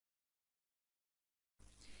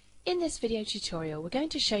In this video tutorial, we're going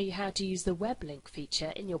to show you how to use the Weblink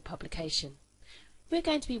feature in your publication. We're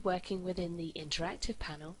going to be working within the Interactive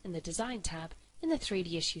panel in the Design tab in the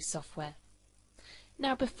 3D Issue software.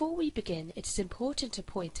 Now, before we begin, it is important to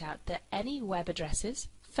point out that any web addresses,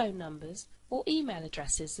 phone numbers, or email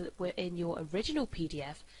addresses that were in your original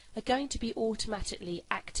PDF are going to be automatically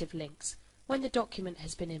active links when the document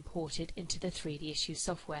has been imported into the 3D Issue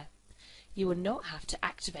software. You will not have to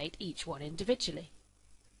activate each one individually.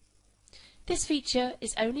 This feature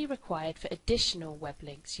is only required for additional web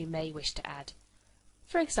links you may wish to add.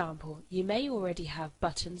 For example, you may already have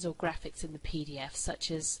buttons or graphics in the PDF such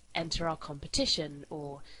as enter our competition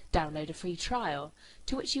or download a free trial,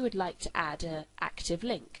 to which you would like to add an active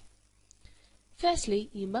link. Firstly,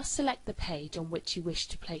 you must select the page on which you wish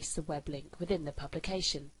to place the web link within the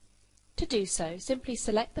publication. To do so, simply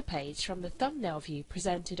select the page from the thumbnail view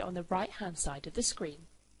presented on the right-hand side of the screen.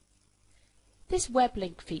 This web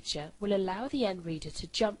link feature will allow the end reader to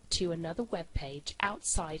jump to another web page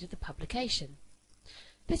outside of the publication.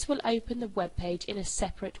 This will open the web page in a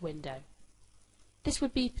separate window. This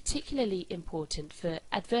would be particularly important for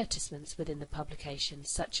advertisements within the publication,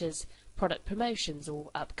 such as product promotions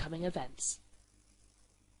or upcoming events.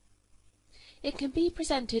 It can be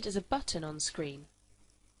presented as a button on screen,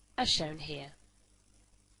 as shown here.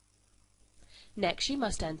 Next, you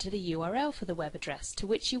must enter the URL for the web address to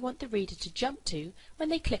which you want the reader to jump to when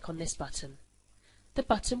they click on this button. The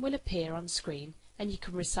button will appear on screen and you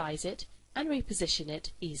can resize it and reposition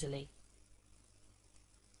it easily.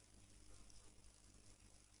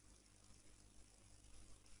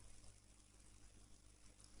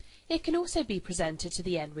 It can also be presented to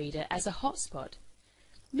the end reader as a hotspot.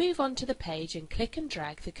 Move on to the page and click and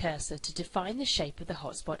drag the cursor to define the shape of the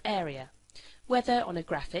hotspot area, whether on a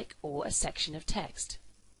graphic or a section of text.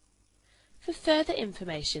 For further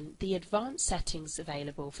information, the advanced settings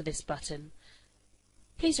available for this button,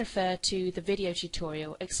 please refer to the video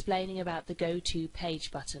tutorial explaining about the Go To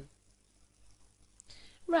Page button.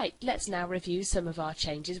 Right, let's now review some of our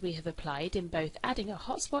changes we have applied in both adding a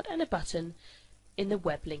hotspot and a button in the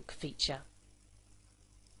Weblink feature.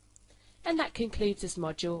 And that concludes this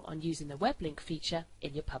module on using the Weblink feature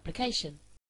in your publication.